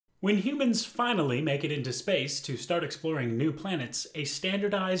When humans finally make it into space to start exploring new planets, a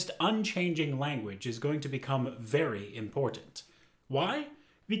standardized, unchanging language is going to become very important. Why?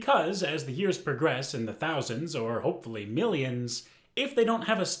 Because as the years progress in the thousands, or hopefully millions, if they don't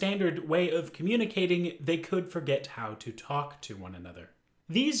have a standard way of communicating, they could forget how to talk to one another.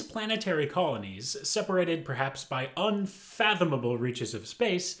 These planetary colonies, separated perhaps by unfathomable reaches of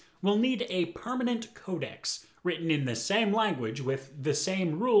space, will need a permanent codex, written in the same language with the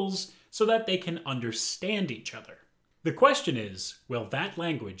same rules so that they can understand each other. The question is, will that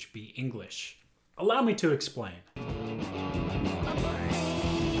language be English? Allow me to explain.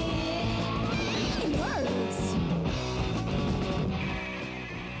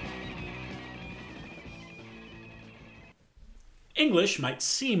 English might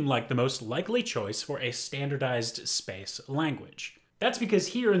seem like the most likely choice for a standardized space language. That's because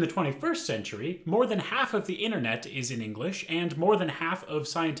here in the 21st century, more than half of the internet is in English, and more than half of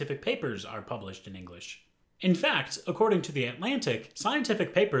scientific papers are published in English. In fact, according to The Atlantic,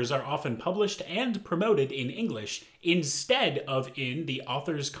 scientific papers are often published and promoted in English instead of in the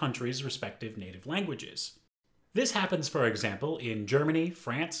author's country's respective native languages. This happens, for example, in Germany,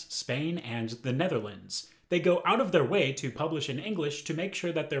 France, Spain, and the Netherlands. They go out of their way to publish in English to make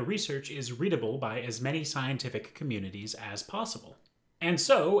sure that their research is readable by as many scientific communities as possible. And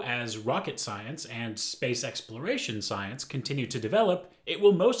so, as rocket science and space exploration science continue to develop, it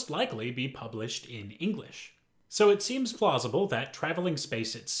will most likely be published in English. So it seems plausible that traveling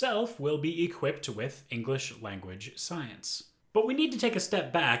space itself will be equipped with English language science. But we need to take a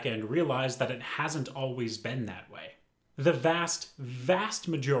step back and realize that it hasn't always been that way. The vast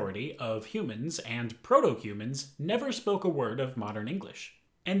majority of humans and proto-humans never spoke a word of modern English.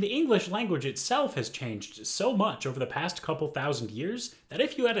 And the English language itself has changed so much over the past couple thousand years that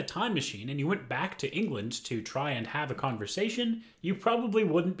if you had a time machine and you went back to England to try and have a conversation, you probably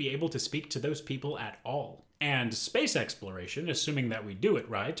wouldn't be able to speak to those people at all. And space exploration, assuming that we do it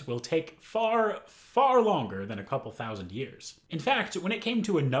right, will take far longer than a couple thousand years. In fact, when it came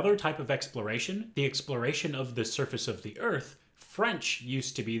to another type of exploration, the exploration of the surface of the Earth, French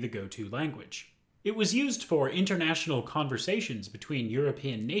used to be the go-to language. It was used for international conversations between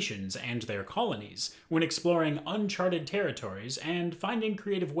European nations and their colonies when exploring uncharted territories and finding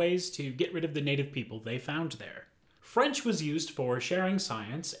creative ways to get rid of the native people they found there. French was used for sharing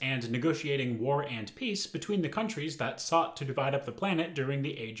science and negotiating war and peace between the countries that sought to divide up the planet during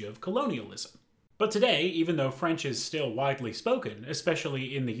the age of colonialism. But today, even though French is still widely spoken,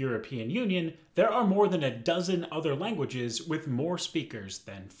 especially in the European Union, there are more than a dozen other languages with more speakers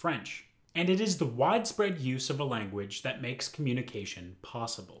than French. And it is the widespread use of a language that makes communication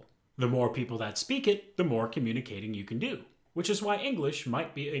possible. The more people that speak it, the more communicating you can do, which is why English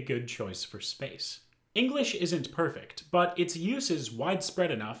might be a good choice for space. English isn't perfect, but its use is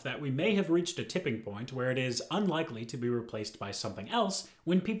widespread enough that we may have reached a tipping point where it is unlikely to be replaced by something else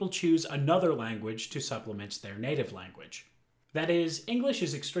when people choose another language to supplement their native language. That is, English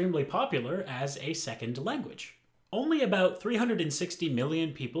is extremely popular as a second language. Only about 360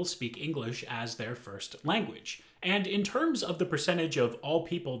 million people speak English as their first language, and in terms of the percentage of all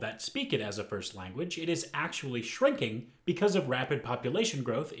people that speak it as a first language, it is actually shrinking because of rapid population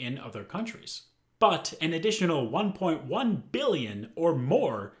growth in other countries. But an additional 1.1 billion or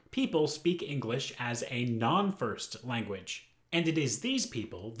more people speak English as a non-first language. And it is these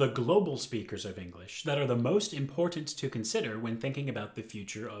people, the global speakers of English, that are the most important to consider when thinking about the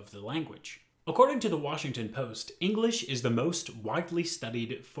future of the language. According to the Washington Post, English is the most widely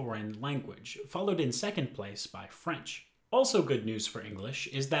studied foreign language, followed in second place by French. Also good news for English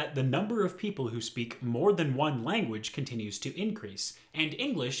is that the number of people who speak more than one language continues to increase, and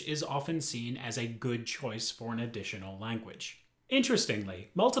English is often seen as a good choice for an additional language. Interestingly,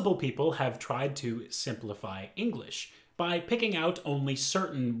 multiple people have tried to simplify English by picking out only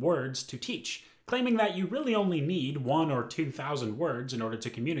certain words to teach, claiming that you really only need 1,000 or 2,000 words in order to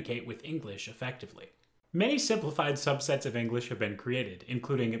communicate with English effectively. Many simplified subsets of English have been created,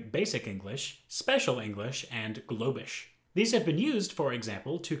 including Basic English, Special English, and Globish. These have been used, for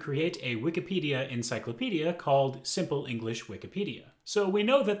example, to create a Wikipedia encyclopedia called Simple English Wikipedia, so we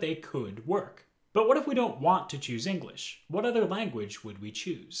know that they could work. But what if we don't want to choose English? What other language would we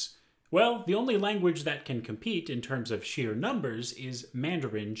choose? Well, the only language that can compete in terms of sheer numbers is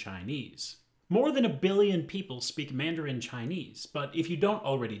Mandarin Chinese. More than 1 billion people speak Mandarin Chinese, but if you don't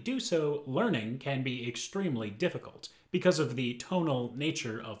already do so, learning can be extremely difficult because of the tonal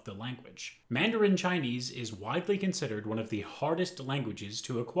nature of the language. Mandarin Chinese is widely considered one of the hardest languages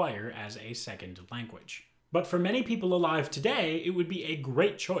to acquire as a second language. But for many people alive today, it would be a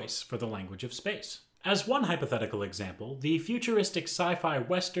great choice for the language of space. As one hypothetical example, the futuristic sci-fi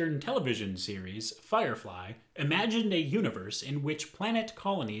Western television series Firefly imagined a universe in which planet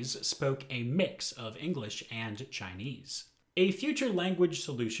colonies spoke a mix of English and Chinese. A future language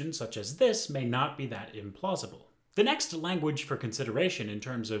solution such as this may not be that implausible. The next language for consideration in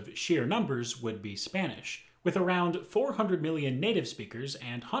terms of sheer numbers would be Spanish, with around 400 million native speakers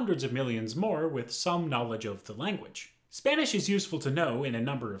and hundreds of millions more with some knowledge of the language. Spanish is useful to know in a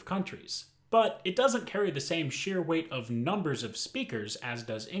number of countries, but it doesn't carry the same sheer weight of numbers of speakers as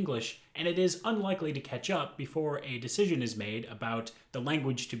does English, and it is unlikely to catch up before a decision is made about the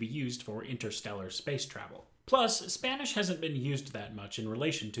language to be used for interstellar space travel. Plus, Spanish hasn't been used that much in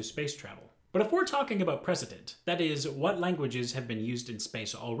relation to space travel. But if we're talking about precedent, that is, what languages have been used in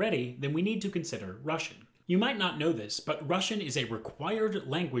space already, then we need to consider Russian. You might not know this, but Russian is a required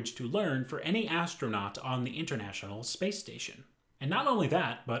language to learn for any astronaut on the International Space Station. And not only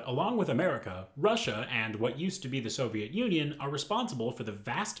that, but along with America, Russia and what used to be the Soviet Union are responsible for the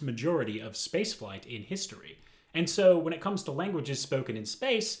vast majority of spaceflight in history. And so when it comes to languages spoken in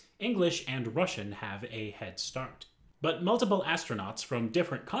space, English and Russian have a head start. But multiple astronauts from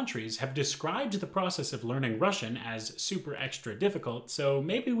different countries have described the process of learning Russian as super extra difficult, so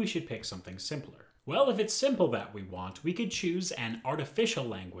maybe we should pick something simpler. Well, if it's simple that we want, we could choose an artificial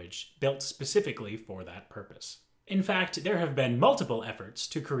language built specifically for that purpose. In fact, there have been multiple efforts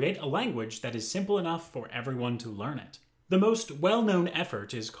to create a language that is simple enough for everyone to learn it. The most well-known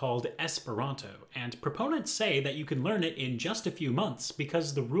effort is called Esperanto, and proponents say that you can learn it in just a few months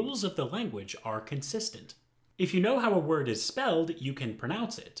because the rules of the language are consistent. If you know how a word is spelled, you can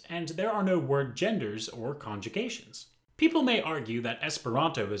pronounce it, and there are no word genders or conjugations. People may argue that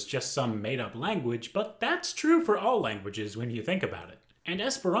Esperanto is just some made-up language, but that's true for all languages when you think about it. And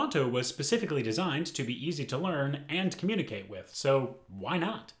Esperanto was specifically designed to be easy to learn and communicate with, so why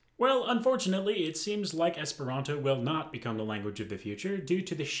not? Well, unfortunately, it seems like Esperanto will not become the language of the future due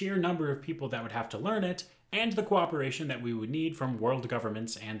to the sheer number of people that would have to learn it and the cooperation that we would need from world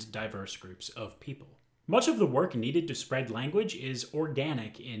governments and diverse groups of people. Much of the work needed to spread language is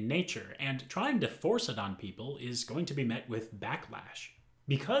organic in nature, and trying to force it on people is going to be met with backlash.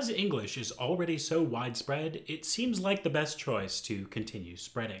 Because English is already so widespread, it seems like the best choice to continue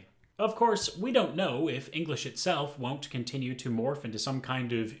spreading. Of course, we don't know if English itself won't continue to morph into some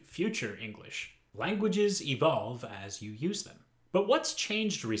kind of future English. Languages evolve as you use them. But what's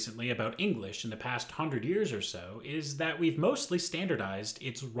changed recently about English in the past 100 years or so is that we've mostly standardized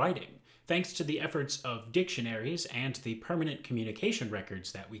its writing, thanks to the efforts of dictionaries and the permanent communication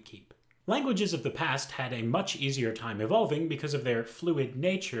records that we keep. Languages of the past had a much easier time evolving because of their fluid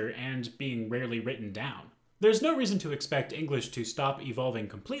nature and being rarely written down. There's no reason to expect English to stop evolving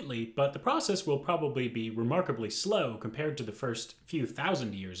completely, but the process will probably be remarkably slow compared to the first few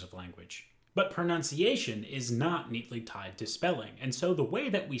thousand years of language. But pronunciation is not neatly tied to spelling, and so the way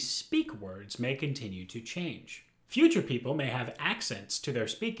that we speak words may continue to change. Future people may have accents to their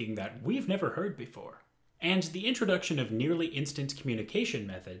speaking that we've never heard before. And the introduction of nearly instant communication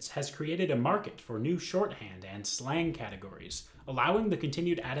methods has created a market for new shorthand and slang categories, allowing the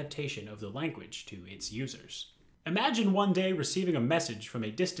continued adaptation of the language to its users. Imagine one day receiving a message from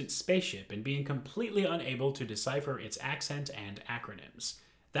a distant spaceship and being completely unable to decipher its accent and acronyms.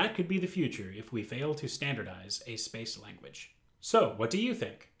 That could be the future if we fail to standardize a space language. So, what do you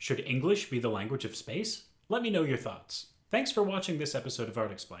think? Should English be the language of space? Let me know your thoughts. Thanks for watching this episode of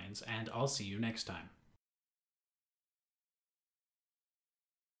ARTexplains, and I'll see you next time.